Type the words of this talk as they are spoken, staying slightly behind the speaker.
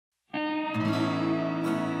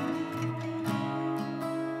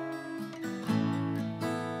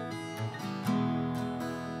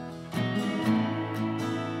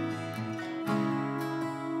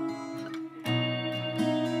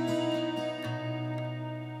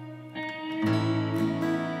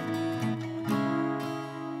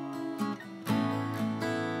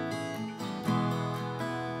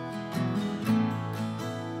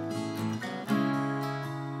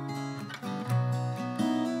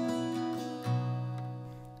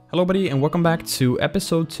Hello buddy, and welcome back to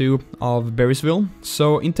episode 2 of Berrysville.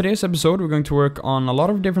 So in today's episode we're going to work on a lot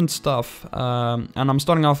of different stuff, and I'm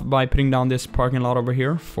starting off by putting down this parking lot over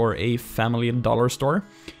here for a family dollar store.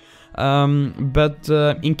 But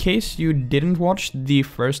in case you didn't watch the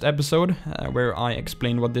first episode where I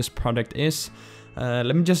explained what this product is,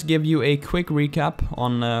 let me just give you a quick recap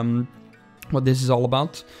on what this is all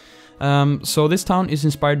about. So this town is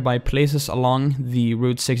inspired by places along the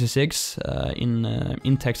Route 66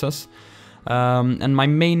 in Texas, and my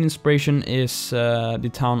main inspiration is the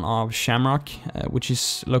town of Shamrock, which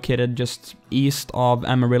is located just east of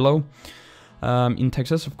Amarillo in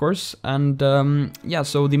Texas, of course. And yeah,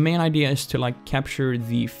 so the main idea is to like capture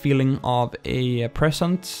the feeling of a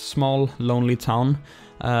present, small, lonely town.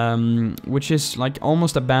 Which is like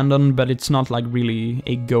almost abandoned, but it's not like really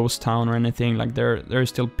a ghost town or anything. Like there are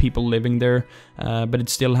still people living there, but it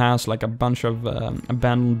still has like a bunch of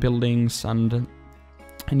abandoned buildings and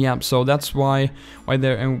yeah. So that's why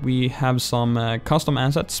there we have some custom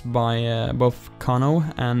assets by both Conno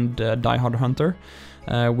and DieHardHunter,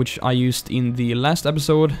 which I used in the last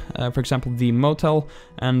episode. For example, the motel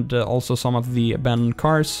and also some of the abandoned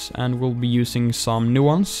cars, and we'll be using some new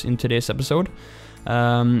ones in today's episode.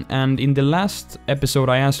 And in the last episode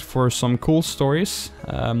I asked for some cool stories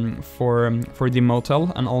for the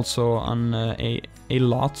motel and also on a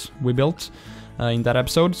lot we built in that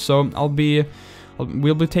episode. So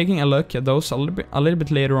we'll be taking a look at those a little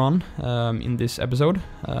bit later on in this episode.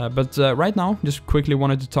 But right now, just quickly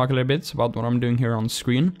wanted to talk a little bit about what I'm doing here on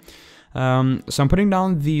screen. So I'm putting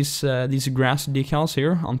down these grass decals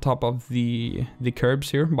here on top of the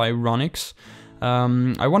curbs here by Ronix.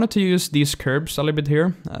 I wanted to use these curbs a little bit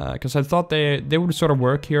here, because I thought they would sort of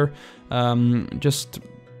work here, just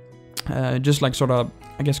like sort of,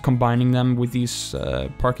 I guess, combining them with these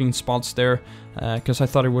parking spots there, because I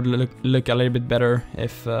thought it would look a little bit better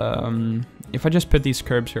if I just put these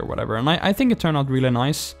curbs here or whatever. And I think it turned out really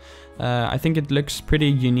nice. I think it looks pretty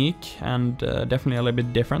unique and definitely a little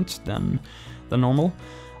bit different than the normal.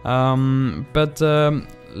 But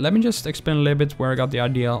let me just explain a little bit where I got the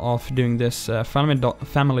idea of doing this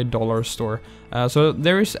family dollar store. So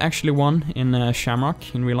there is actually one in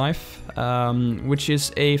Shamrock in real life, which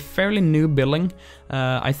is a fairly new building.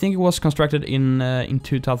 I think it was constructed in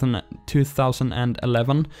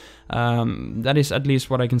 2011. That is at least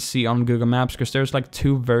what I can see on Google Maps, because there's like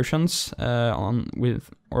two versions with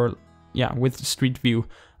Street View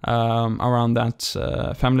around that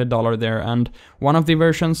family dollar there, and one of the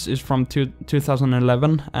versions is from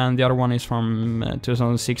 2011 and the other one is from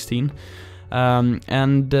 2016,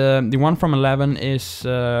 and the one from 11 is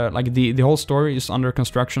like the whole store is under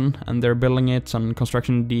construction, and they're building it and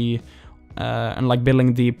construction and like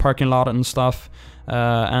building the parking lot and stuff,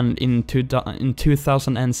 and in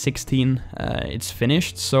 2016 it's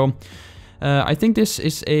finished. So I think this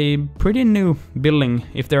is a pretty new building,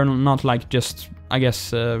 if they're not like just, I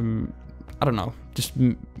guess, I don't know, just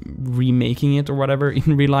remaking it or whatever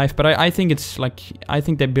in real life. But I think it's like, I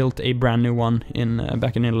think they built a brand new one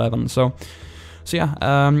back in 11. So yeah,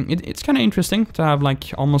 it's kind of interesting to have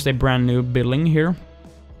like almost a brand new building here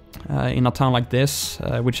in a town like this,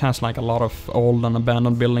 which has like a lot of old and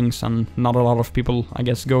abandoned buildings, and not a lot of people, I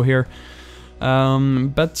guess, go here.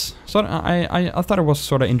 But so I thought it was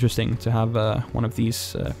sort of interesting to have one of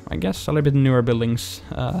these, I guess, a little bit newer buildings,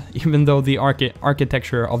 even though the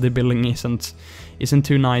architecture of the building isn't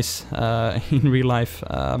too nice in real life.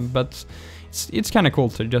 But it's kind of cool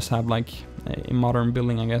to just have like a modern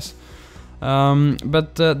building, I guess.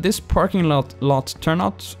 But this parking lot turned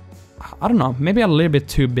out, I don't know, maybe a little bit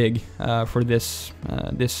too big for this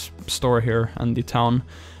store here and the town.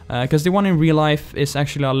 Because the one in real life is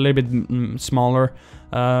actually a little bit smaller.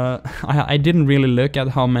 I didn't really look at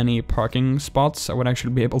how many parking spots I would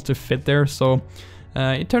actually be able to fit there, so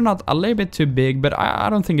it turned out a little bit too big, but I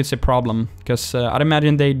don't think it's a problem, because I'd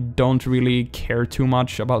imagine they don't really care too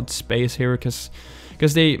much about space here, because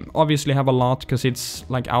they obviously have a lot, because it's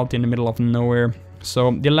like out in the middle of nowhere,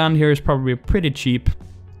 so the land here is probably pretty cheap.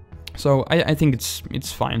 So I think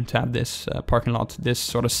it's fine to have this parking lot this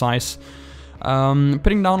sort of size.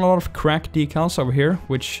 Putting down a lot of crack decals over here,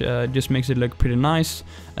 which just makes it look pretty nice.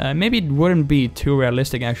 Maybe it wouldn't be too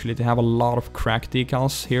realistic actually to have a lot of crack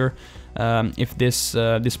decals here, if this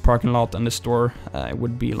parking lot and the store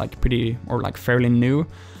would be like pretty or like fairly new.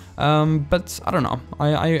 But I don't know.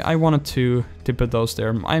 I wanted to put those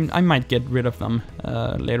there. I might get rid of them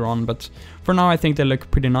later on, but for now I think they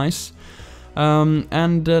look pretty nice.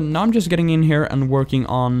 And now I'm just getting in here and working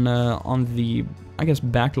on the, I guess,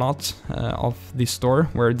 back lot of the store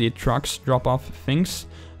where the trucks drop off things.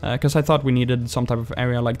 because I thought we needed some type of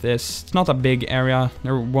area like this. It's not a big area,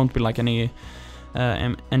 there won't be like any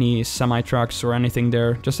semi-trucks or anything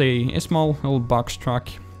there, just a small little box truck.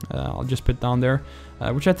 I'll just put down there,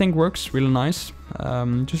 which I think works really nice.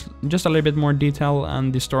 Just a little bit more detail,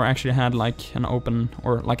 and the store actually had like an open,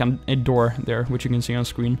 or like a door there, which you can see on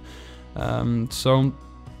screen. So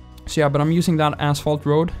yeah, but I'm using that asphalt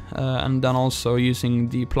road, and then also using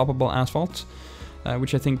the ploppable asphalt,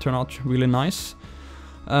 which I think turned out really nice.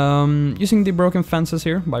 Using the broken fences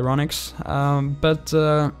here by Ronix,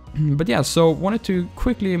 but yeah, so wanted to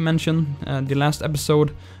quickly mention the last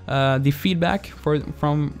episode. The feedback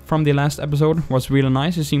from the last episode was really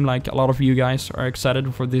nice. It seemed like a lot of you guys are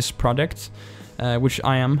excited for this project, which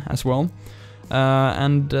I am as well.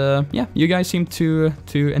 Yeah, you guys seem to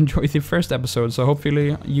enjoy the first episode, so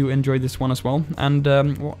hopefully you enjoyed this one as well. And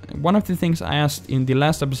one of the things I asked in the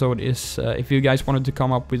last episode is if you guys wanted to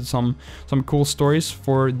come up with some cool stories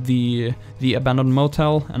for the abandoned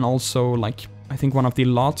motel, and also like I think one of the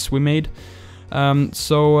lots we made.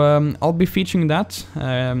 I'll be featuring that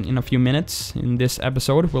in a few minutes in this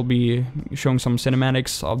episode. We'll be showing some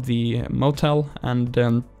cinematics of the motel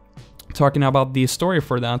and talking about the story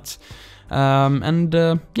for that.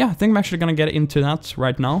 Yeah, I think I'm actually gonna get into that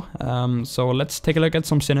right now. So let's take a look at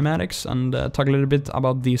some cinematics and talk a little bit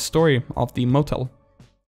about the story of the motel.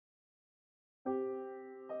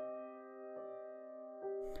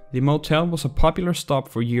 The motel was a popular stop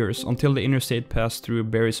for years until the interstate passed through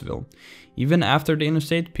Berrysville. Even after the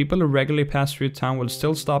interstate, people who regularly passed through town would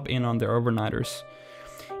still stop in on their overnighters.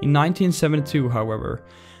 In 1972, however,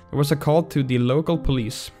 there was a call to the local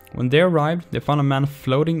police. When they arrived, they found a man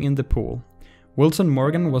floating in the pool. Wilson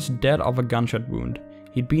Morgan was dead of a gunshot wound.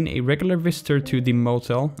 He'd been a regular visitor to the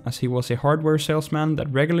motel, as he was a hardware salesman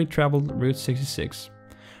that regularly traveled Route 66.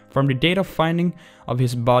 From the date of finding of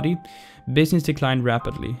his body, business declined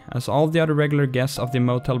rapidly, as all the other regular guests of the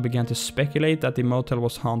motel began to speculate that the motel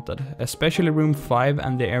was haunted, especially room 5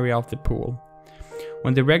 and the area of the pool.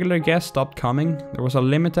 When the regular guests stopped coming, there was a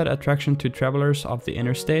limited attraction to travelers of the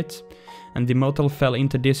interstate, and the motel fell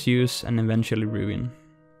into disuse and eventually ruin.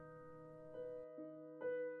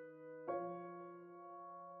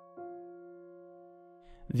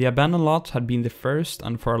 The abandoned lot had been the first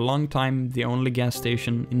and for a long time the only gas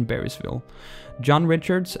station in Berrysville. John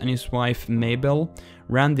Richards and his wife Mabel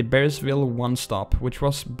ran the Berrysville One Stop, which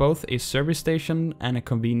was both a service station and a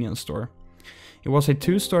convenience store. It was a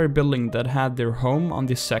 2-story building that had their home on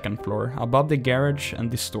the 2nd floor, above the garage and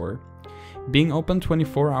the store. Being open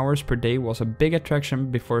 24 hours per day was a big attraction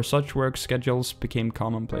before such work schedules became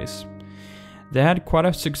commonplace. They had quite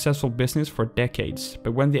a successful business for decades,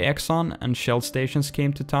 but when the Exxon and Shell stations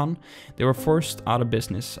came to town, they were forced out of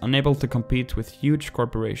business, unable to compete with huge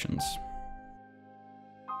corporations.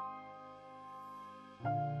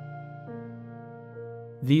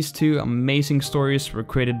 These 2 amazing stories were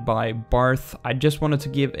created by Barth. I just wanted to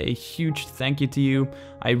give a huge thank you to you.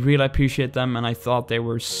 I really appreciate them, and I thought they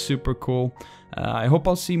were super cool. I hope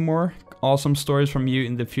I'll see more awesome stories from you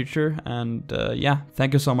in the future, and yeah,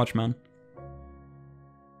 thank you so much, man.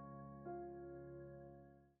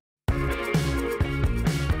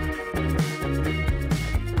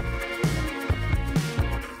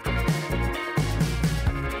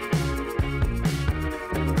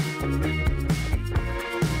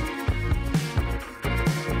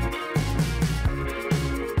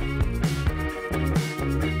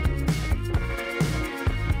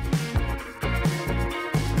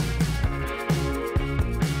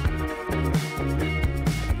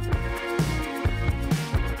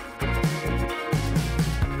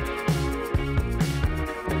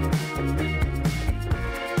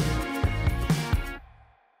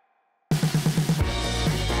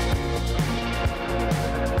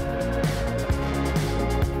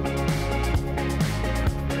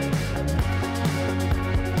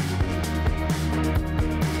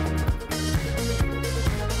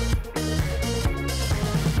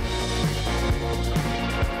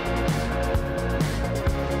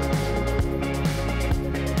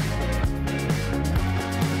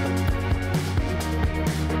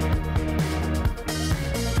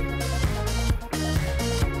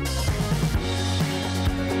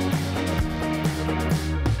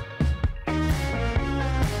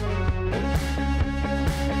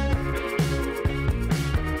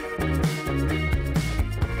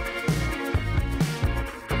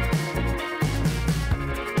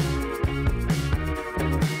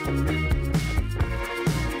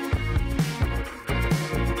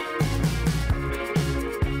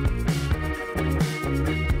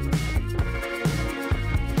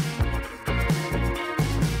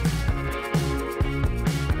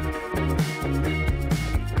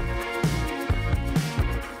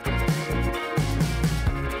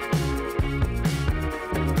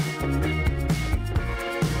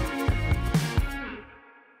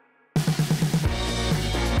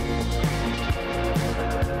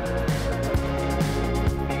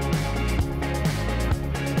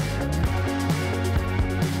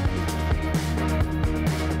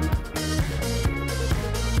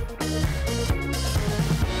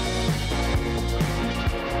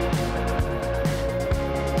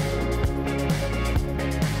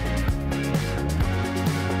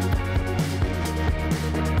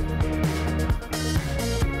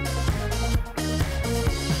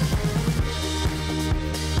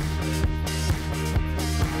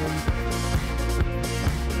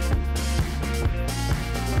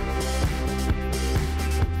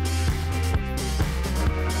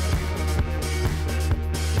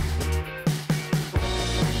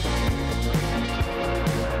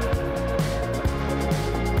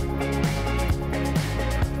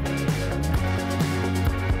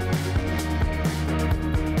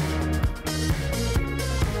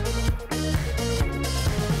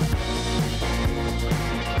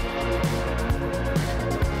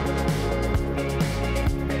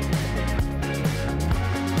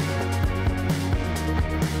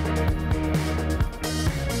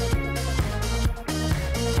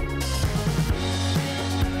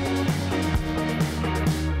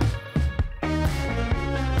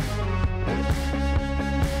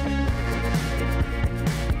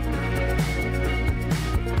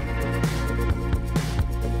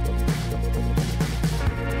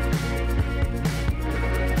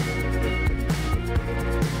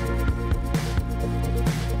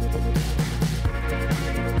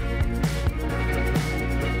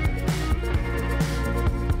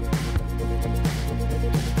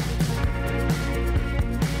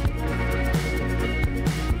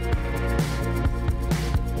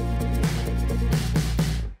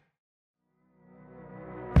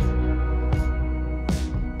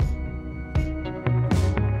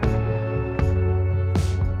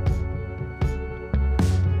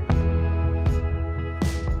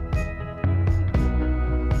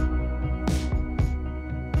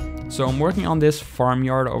 So I'm working on this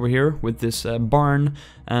farmyard over here with this barn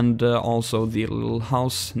and also the little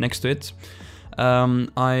house next to it.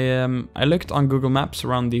 I looked on Google Maps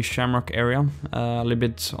around the Shamrock area, a little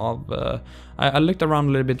bit of. I looked around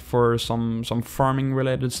a little bit for some farming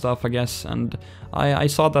related stuff, I guess, and I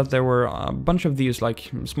saw that there were a bunch of these like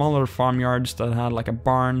smaller farmyards that had like a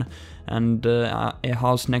barn and a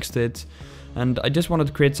house next to it. And I just wanted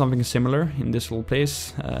to create something similar in this little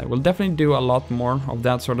place. We'll definitely do a lot more of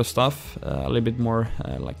that sort of stuff, a little bit more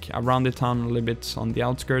like around the town, a little bit on the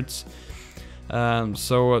outskirts.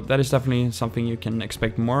 So that is definitely something you can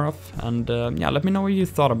expect more of. And yeah, let me know what you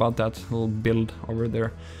thought about that little build over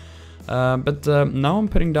there. But now I'm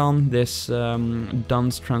putting down this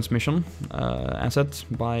Dunn's transmission asset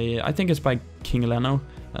by, I think it's by King Leno.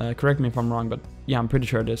 Correct me if I'm wrong, but yeah, I'm pretty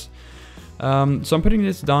sure it is. So I'm putting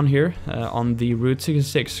this down here on the Route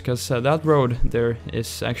 66, because that road there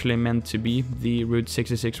is actually meant to be the Route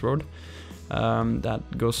 66 road that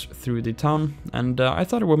goes through the town, and I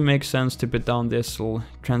thought it would make sense to put down this little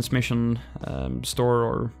transmission store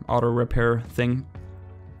or auto repair thing.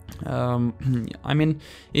 I mean,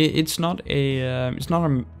 it's not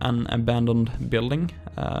an abandoned building,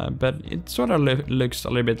 but it sort of looks a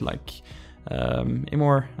little bit like a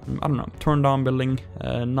more, I don't know, torn down building,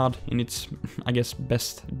 not in its, I guess,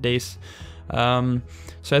 best days.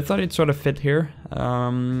 So I thought it sort of fit here. I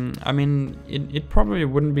mean, it probably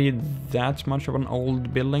wouldn't be that much of an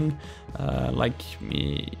old building. Like,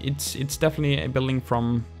 it's definitely a building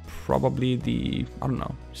from probably the, I don't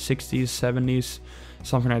know, 60s, 70s,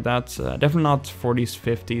 something like that. Definitely not 40s,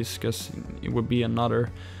 50s, because it would be another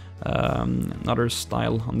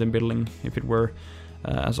style on the building if it were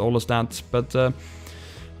as old as that, but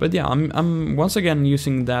yeah, I'm once again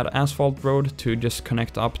using that asphalt road to just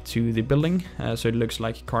connect up to the building, so it looks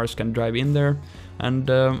like cars can drive in there, and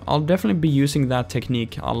I'll definitely be using that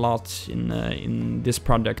technique a lot in this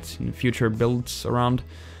project, in future builds around.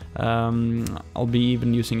 I'll be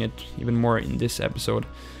even using it even more in this episode.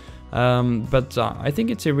 But I think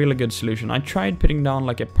it's a really good solution. I tried putting down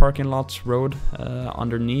like a parking lot road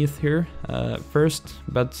underneath here first,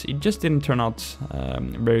 but it just didn't turn out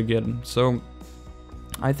very good. So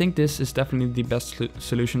I think this is definitely the best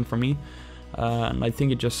solution for me, and I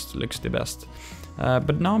think it just looks the best.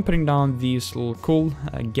 But now I'm putting down these little cool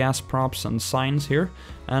gas props and signs here,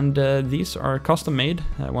 and these are custom made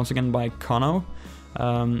once again by Conno.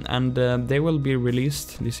 And they will be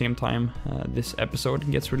released the same time this episode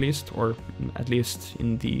gets released, or at least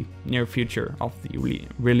in the near future of the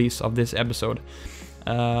release of this episode.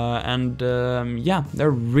 Yeah, they're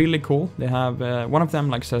really cool. They have one of them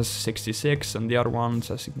like says 66 and the other one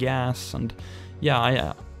says gas, and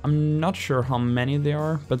yeah, I'm not sure how many there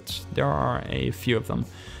are, but there are a few of them.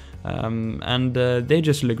 They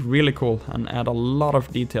just look really cool and add a lot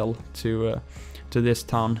of detail to this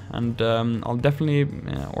town, and I'll definitely,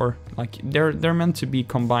 or like they're meant to be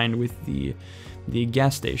combined with the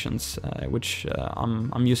gas stations, which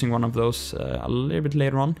I'm using one of those a little bit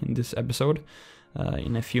later on in this episode,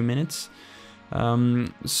 in a few minutes.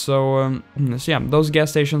 So yeah, those gas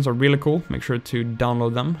stations are really cool. Make sure to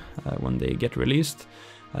download them when they get released.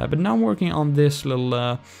 But now I'm working on this little,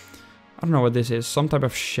 I don't know what this is, some type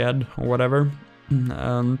of shed or whatever.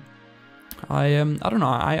 I don't know,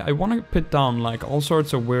 I want to put down like all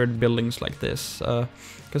sorts of weird buildings like this,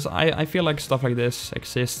 because I feel like stuff like this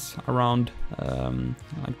exists around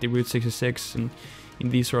like the Route 66 and in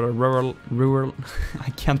these sort of rural I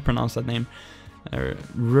can't pronounce that name,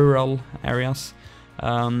 rural areas,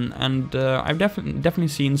 and I've definitely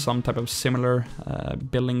seen some type of similar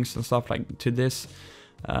buildings and stuff like to this.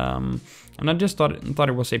 And I just thought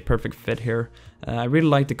it was a perfect fit here. I really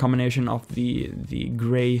like the combination of the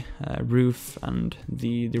gray roof and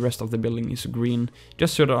the rest of the building is green.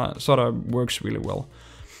 Just sort of works really well.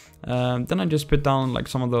 Then I just put down like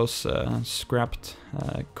some of those scrapped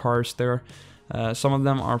cars there. Some of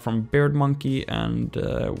them are from Beard Monkey, and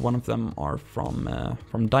one of them are from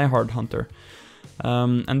DieHardHunter.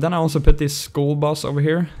 And then I also put this school bus over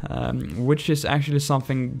here, which is actually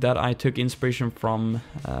something that I took inspiration from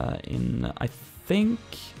in, I think,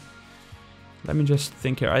 let me just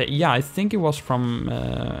think here. Yeah, I think it was from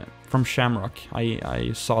Shamrock.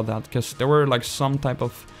 I saw that because there were like some type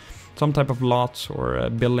of lot or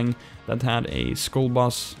building that had a school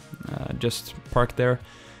bus just parked there,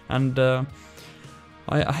 and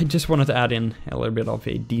I just wanted to add in a little bit of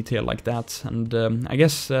a detail like that, and I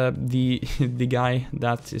guess the guy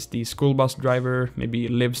that is the school bus driver maybe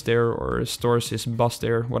lives there or stores his bus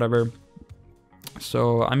there, whatever.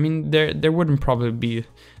 So I mean, there wouldn't probably be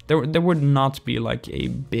there would not be like a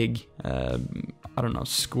big I don't know,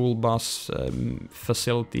 school bus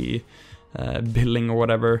facility building or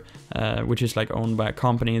whatever, which is like owned by a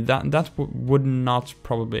company, that would not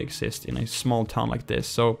probably exist in a small town like this.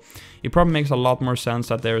 So it probably makes a lot more sense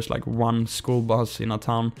that there's like one school bus in a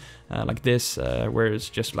town like this, where it's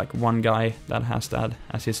just like one guy that has that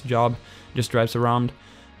as his job, just drives around.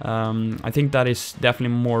 I think that is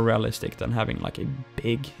definitely more realistic than having like a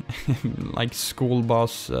big like school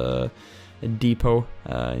bus depot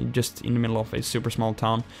just in the middle of a super small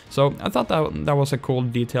town. So I thought that was a cool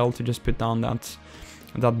detail to just put down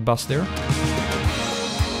that bus there.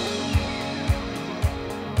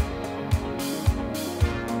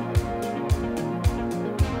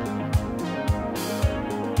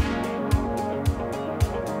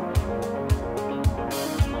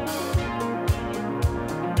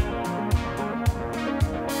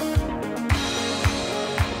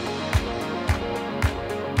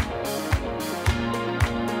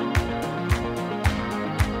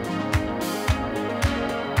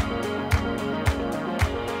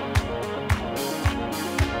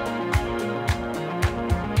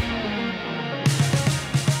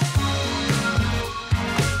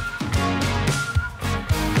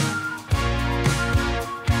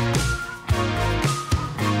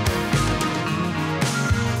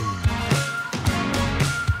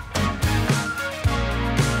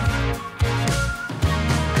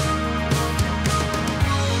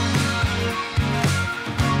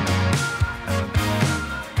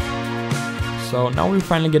 So now we're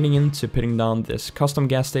finally getting into putting down this custom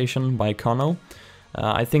gas station by Conno.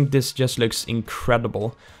 I think this just looks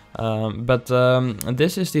incredible. But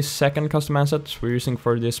this is the second custom asset we're using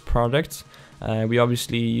for this project. We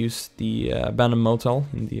obviously used the abandoned motel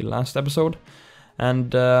in the last episode.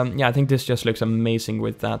 And yeah, I think this just looks amazing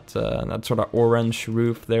with that, that sort of orange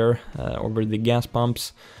roof there over the gas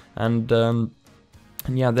pumps. And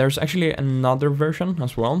yeah, there's actually another version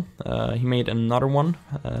as well. He made another one,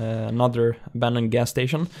 another abandoned gas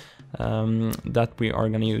station that we are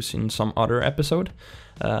gonna use in some other episode,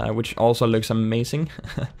 which also looks amazing.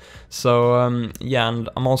 So yeah, and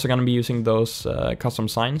I'm also gonna be using those custom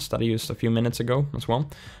signs that I used a few minutes ago as well.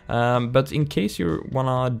 But in case you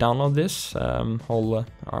wanna download this whole,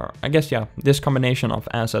 I guess yeah, this combination of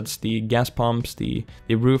assets, the gas pumps, the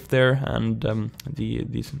roof there, and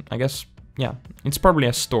these, I guess. Yeah, it's probably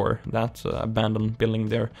a store, that abandoned building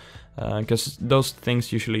there, because those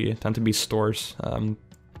things usually tend to be stores.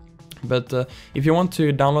 But if you want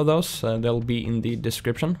to download those, they'll be in the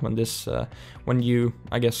description when this, when you,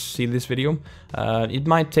 I guess, see this video. It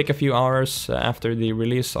might take a few hours after the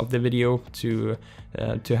release of the video to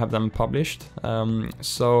have them published.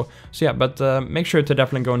 So yeah, but make sure to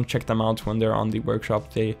definitely go and check them out when they're on the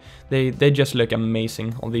workshop. They just look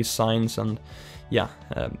amazing, all these signs, and yeah.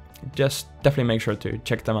 Just definitely make sure to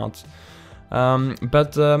check them out.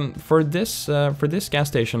 But for this gas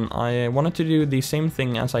station, I wanted to do the same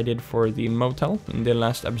thing as I did for the motel in the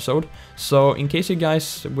last episode. So in case you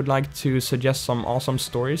guys would like to suggest some awesome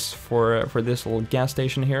stories for this little gas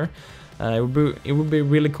station here, it would be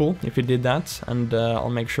really cool if you did that, and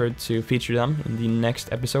I'll make sure to feature them in the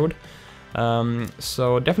next episode.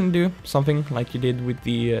 So definitely do something like you did with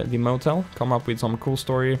the motel. Come up with some cool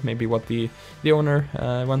story, maybe what the owner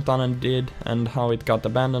went on and did, and how it got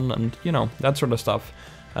abandoned, and you know, that sort of stuff.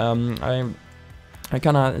 I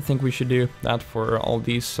kind of think we should do that for all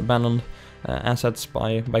these abandoned assets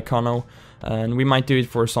by Conno, and we might do it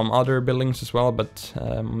for some other buildings as well, but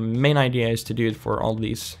main idea is to do it for all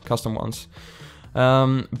these custom ones.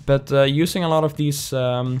 But using a lot of these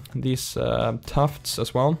tufts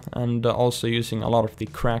as well, and also using a lot of the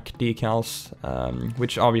crack decals,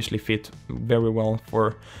 which obviously fit very well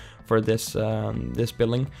for this this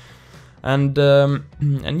building, and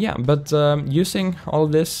yeah, but using all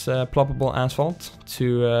this ploppable asphalt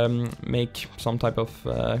to make some type of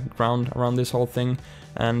ground around this whole thing.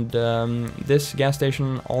 And this gas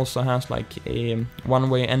station also has like a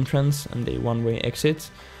one-way entrance and a one-way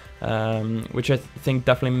exit. Which I think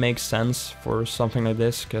definitely makes sense for something like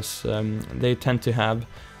this, because they tend to have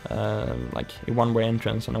like a one-way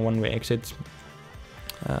entrance and a one-way exit.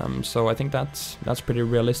 So I think that's pretty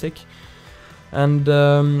realistic. And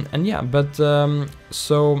yeah, but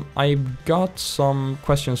so I got some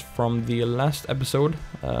questions from the last episode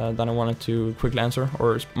that I wanted to quickly answer,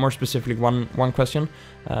 or more specifically one question.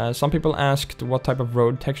 Some people asked what type of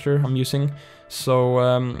road texture I'm using.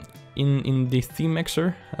 So in the theme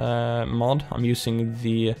mixer mod, I'm using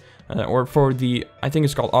the or for the, I think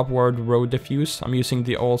it's called Upward Road Diffuse, I'm using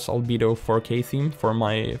the OLS Albedo 4K theme for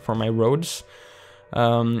my roads.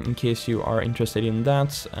 In case you are interested in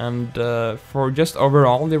that. And for just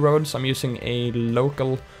overall the roads, I'm using a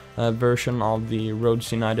local version of the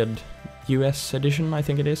Roads United US edition, I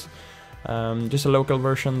think it is. Just a local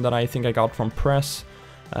version that I think I got from Press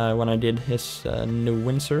when I did his New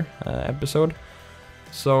Windsor episode.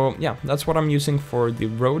 So yeah, that's what I'm using for the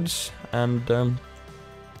roads, and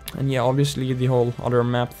yeah, obviously the whole other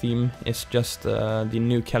map theme is just the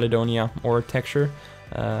New Caledonia ore texture.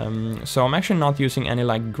 So I'm actually not using any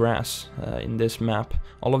like grass in this map.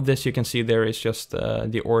 All of this you can see there is just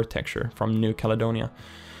the ore texture from New Caledonia.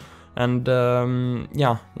 And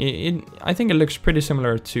yeah, I think it looks pretty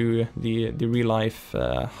similar to the real life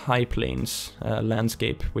High Plains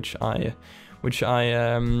landscape, which I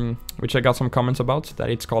got some comments about, that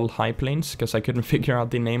it's called High Plains because I couldn't figure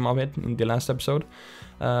out the name of it in the last episode.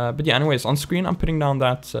 But yeah, anyways, on screen I'm putting down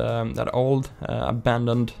that old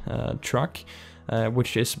abandoned truck,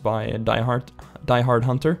 which is by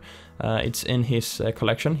DieHardHunter. It's in his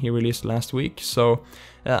collection he released last week, so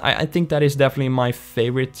I think that is definitely my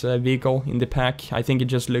favorite vehicle in the pack. I think it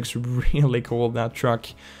just looks really cool, that truck.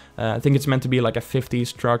 I think it's meant to be like a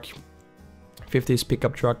 50s truck, 50s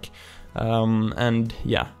pickup truck, and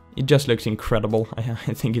yeah, it just looks incredible.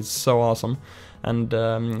 I think it's so awesome, and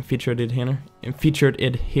featured it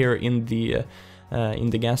here in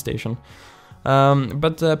the gas station.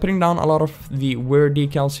 But putting down a lot of the weird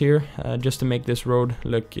decals here, just to make this road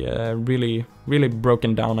look really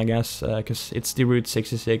broken down, I guess, because it's the Route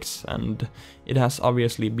 66 and it has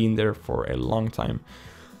obviously been there for a long time.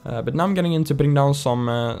 But now I'm getting into putting down some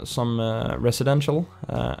residential,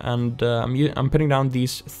 and I'm putting down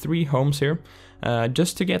these 3 homes here,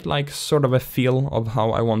 just to get like sort of a feel of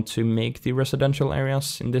how I want to make the residential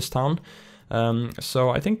areas in this town. So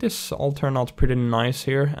I think this all turned out pretty nice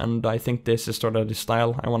here, and I think this is sort of the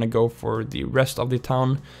style I want to go for the rest of the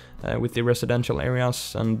town with the residential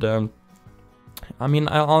areas. And I mean,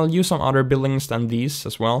 I'll use some other buildings than these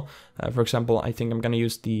as well. For example, I think I'm gonna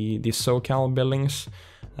use the SoCal buildings,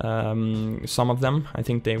 some of them. I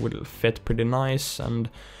think they will fit pretty nice, and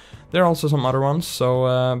there are also some other ones.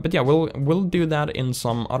 So, but yeah, we'll do that in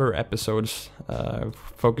some other episodes.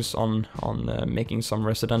 Focus on making some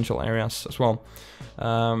residential areas as well.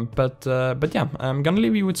 But yeah, I'm gonna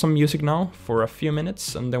leave you with some music now for a few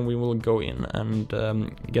minutes, and then we will go in and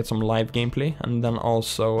get some live gameplay, and then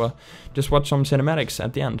also just watch some cinematics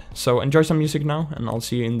at the end. So enjoy some music now, and I'll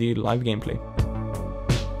see you in the live gameplay.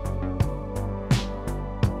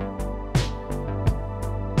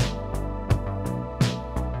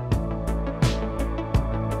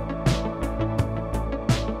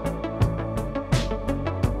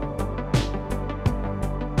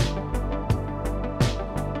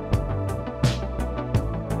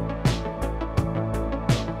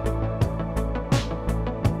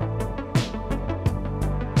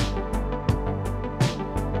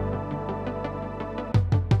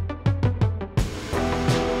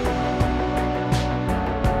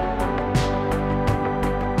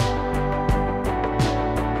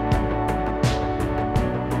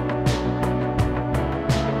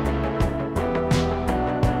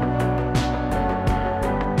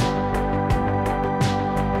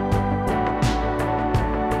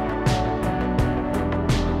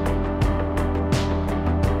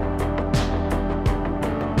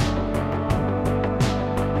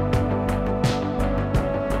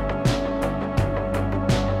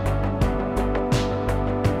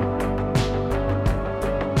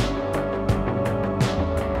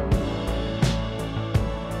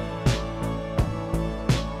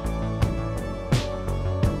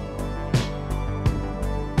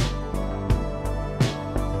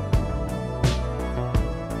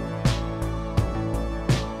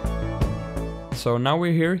 So now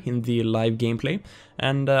we're here in the live gameplay,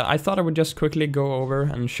 and I thought I would just quickly go over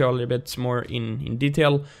and show a little bit more in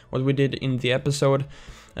detail what we did in the episode.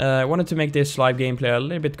 I wanted to make this live gameplay a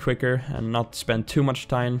little bit quicker and not spend too much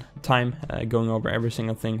time going over every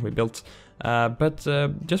single thing we built. But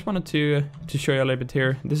just wanted to show you a little bit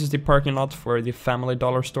here. This is the parking lot for the Family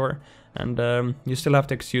Dollar store, and you still have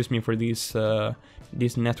to excuse me for these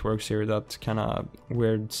networks here that kind of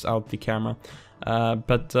weirds out the camera.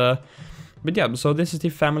 But yeah, so this is the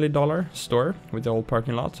Family Dollar store with the old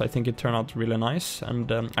parking lot. So I think it turned out really nice,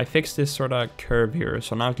 and I fixed this sort of curve here,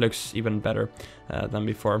 so now it looks even better than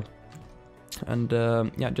before. And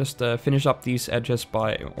yeah, just finish up these edges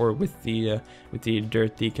with the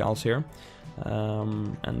dirt decals here,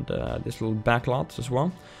 and this little back lot as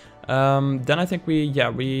well. Then I think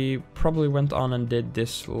we probably went on and did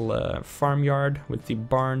this little farmyard with the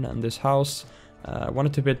barn and this house.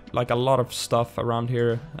 Wanted to put like a lot of stuff around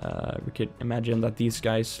here. We could imagine that these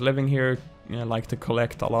guys living here like to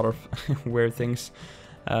collect a lot of weird things.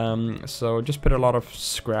 So just put a lot of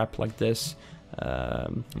scrap like this.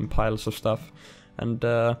 and piles of stuff. And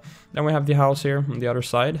then we have the house here on the other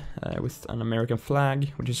side with an American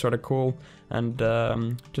flag, which is sort of cool, and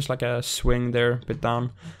just like a swing there, a bit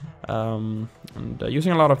down, and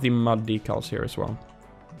using a lot of the mud decals here as well.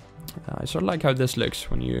 I sort of like how this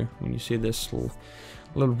looks when you see this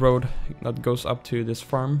little road that goes up to this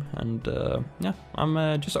farm, and yeah,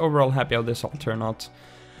 I'm just overall happy how this all turned out.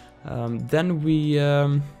 Then we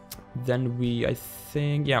I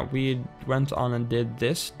think, yeah, we went on and did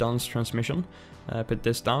this Don's transmission. Put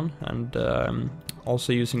this down, and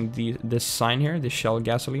also using this sign here, the Shell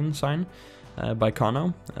gasoline sign by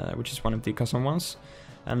Conno, which is one of the custom ones.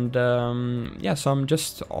 And yeah, some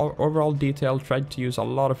just overall detail. Tried to use a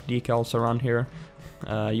lot of decals around here,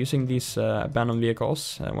 using these abandoned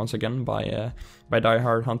vehicles once again by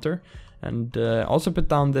DieHardHunter, and also put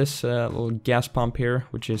down this little gas pump here,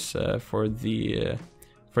 which is for the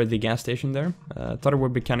gas station there. Thought it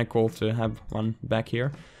would be kind of cool to have one back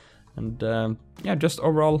here. And yeah, just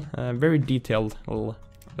overall very detailed little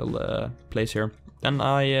place here. Then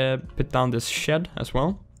I put down this shed as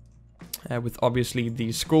well, with obviously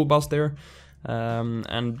the school bus there,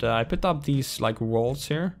 and I put up these like walls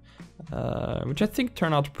here, which I think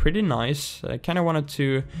turned out pretty nice. I kind of wanted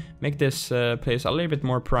to make this place a little bit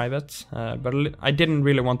more private, but I didn't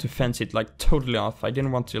really want to fence it like totally off. I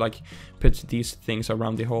didn't want to like put these things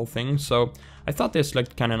around the whole thing, so I thought this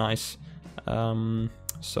looked kind of nice.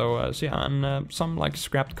 So yeah, and some like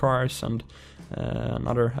scrapped cars, and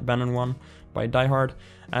another abandoned one by DieHard.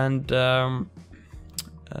 And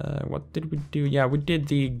what did we do? Yeah, we did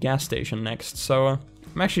the gas station next. So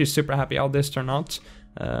I'm actually super happy how this turned out.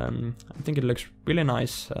 I think it looks really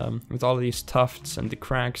nice, with all these tufts and the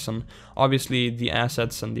cracks, and obviously the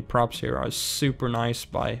assets and the props here are super nice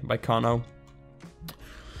by Conno.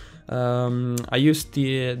 I used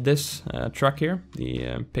this truck here,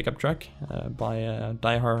 the pickup truck by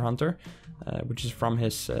DieHardHunter, which is from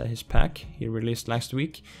his pack he released last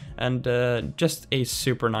week, and just a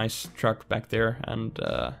super nice truck back there. And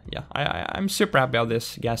yeah, I'm super happy how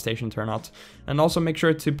this gas station turned out. And also make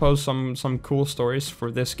sure to post some cool stories for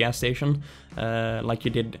this gas station, like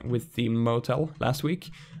you did with the motel last week,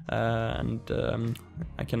 and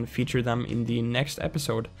I can feature them in the next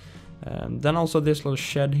episode. Then also this little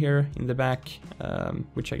shed here in the back,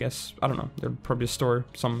 which I guess, I don't know, they'll probably store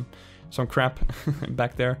some crap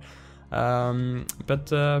back there.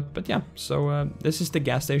 But yeah, so this is the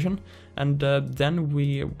gas station, and then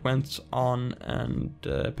we went on and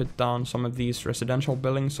put down some of these residential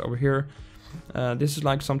buildings over here. This is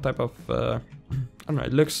like some type of, I don't know,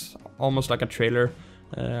 it looks almost like a trailer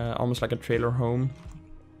home.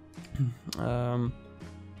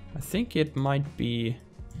 I think it might be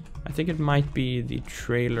the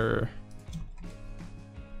trailer.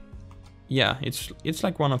 Yeah, it's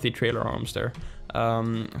like one of the trailer homes there.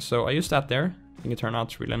 So I used that there. I think it turned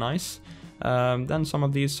out really nice. Then some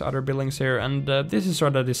of these other buildings here, and this is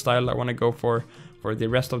sort of the style I want to go for the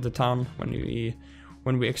rest of the town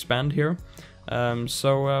when we expand here.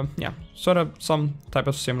 So yeah, sort of some type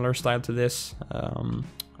of similar style to this.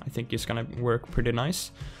 I think it's gonna work pretty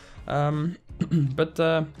nice.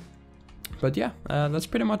 But yeah, that's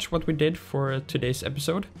pretty much what we did for today's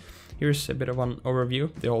episode. Here's a bit of an overview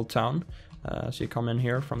of the whole town. So you come in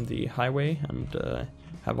here from the highway and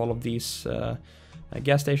have all of these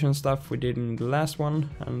gas station stuff we did in the last one.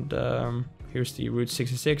 And here's the Route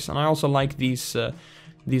 66. And I also like these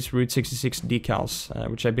Route 66 decals,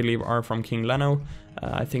 which I believe are from King Leno.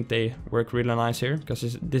 I think they work really nice here,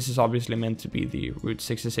 because this is obviously meant to be the Route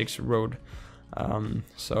 66 road.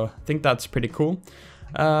 So I think that's pretty cool.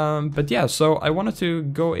 But yeah, so I wanted to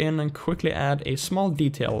go in and quickly add a small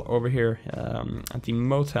detail over here at the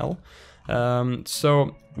motel.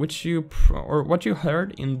 So what you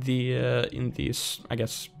heard in the I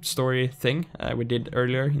guess story thing we did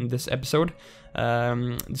earlier in this episode.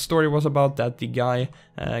 The story was about that the guy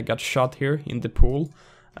got shot here in the pool.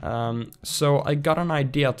 So I got an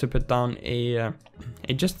idea to put down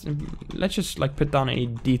let's just like put down a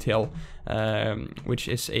detail, which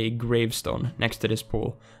is a gravestone next to this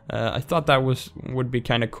pool. I thought that would be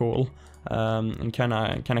kind of cool, and kind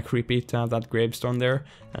of creepy to have that gravestone there.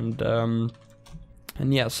 And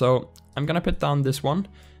yeah, so I'm gonna put down this one,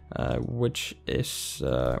 which is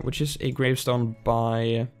a gravestone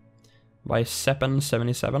by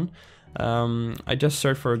Seppen77. I just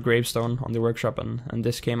searched for a gravestone on the workshop, and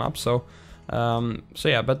this came up. So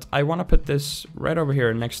yeah, but I want to put this right over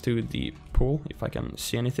here next to the pool, if I can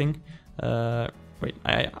see anything. Wait,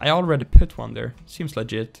 I already put one there. Seems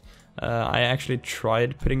legit. I actually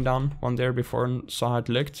tried putting down one there before and saw how it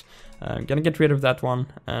looked. I'm gonna get rid of that one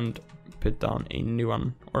and put down a new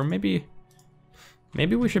one, or maybe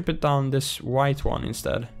Maybe we should put down this white one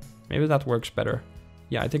instead. Maybe that works better.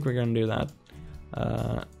 Yeah, I think we're gonna do that.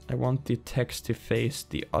 I want the text to face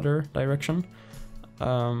the other direction,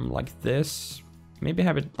 like this. Maybe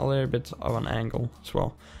have it a little bit of an angle as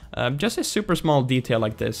well. Just a super small detail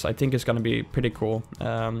like this, I think is gonna be pretty cool.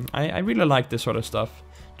 I really like this sort of stuff.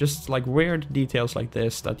 Just like weird details like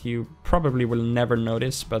this that you probably will never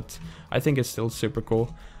notice, but I think it's still super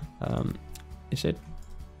cool. Is it?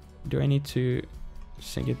 Do I need to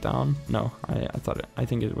sink it down? No, I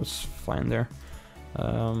think it was fine there.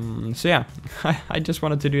 So yeah, I just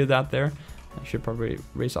wanted to do that there. I should probably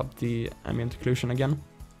raise up the ambient occlusion again.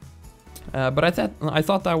 But I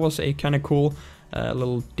thought that was a kind of cool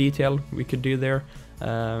little detail we could do there,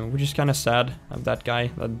 which is kind of sad of that guy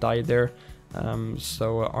that died there.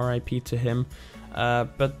 So RIP to him.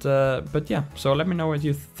 But yeah, so let me know what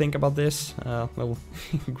you think about this little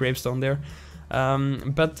gravestone there.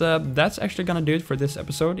 But that's actually gonna do it for this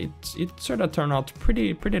episode. It sort of turned out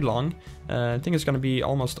pretty long. I think it's gonna be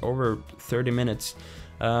almost over 30 minutes.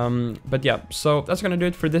 But yeah, so that's gonna do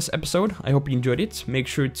it for this episode. I hope you enjoyed it. Make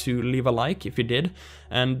sure to leave a like if you did,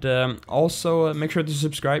 and also make sure to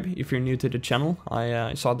subscribe if you're new to the channel.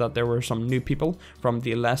 I saw that there were some new people from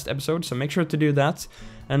the last episode, so make sure to do that.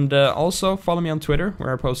 And also follow me on Twitter,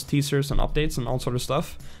 where I post teasers and updates and all sort of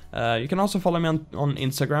stuff. You can also follow me on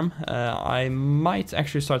Instagram. I might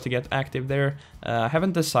actually start to get active there. I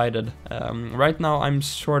haven't decided. Right now I'm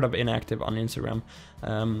sort of inactive on Instagram.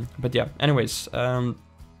 But yeah, anyways,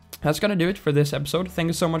 that's gonna do it for this episode. Thank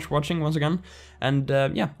you so much for watching once again. And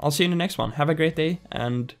yeah, I'll see you in the next one. Have a great day,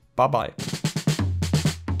 and bye-bye.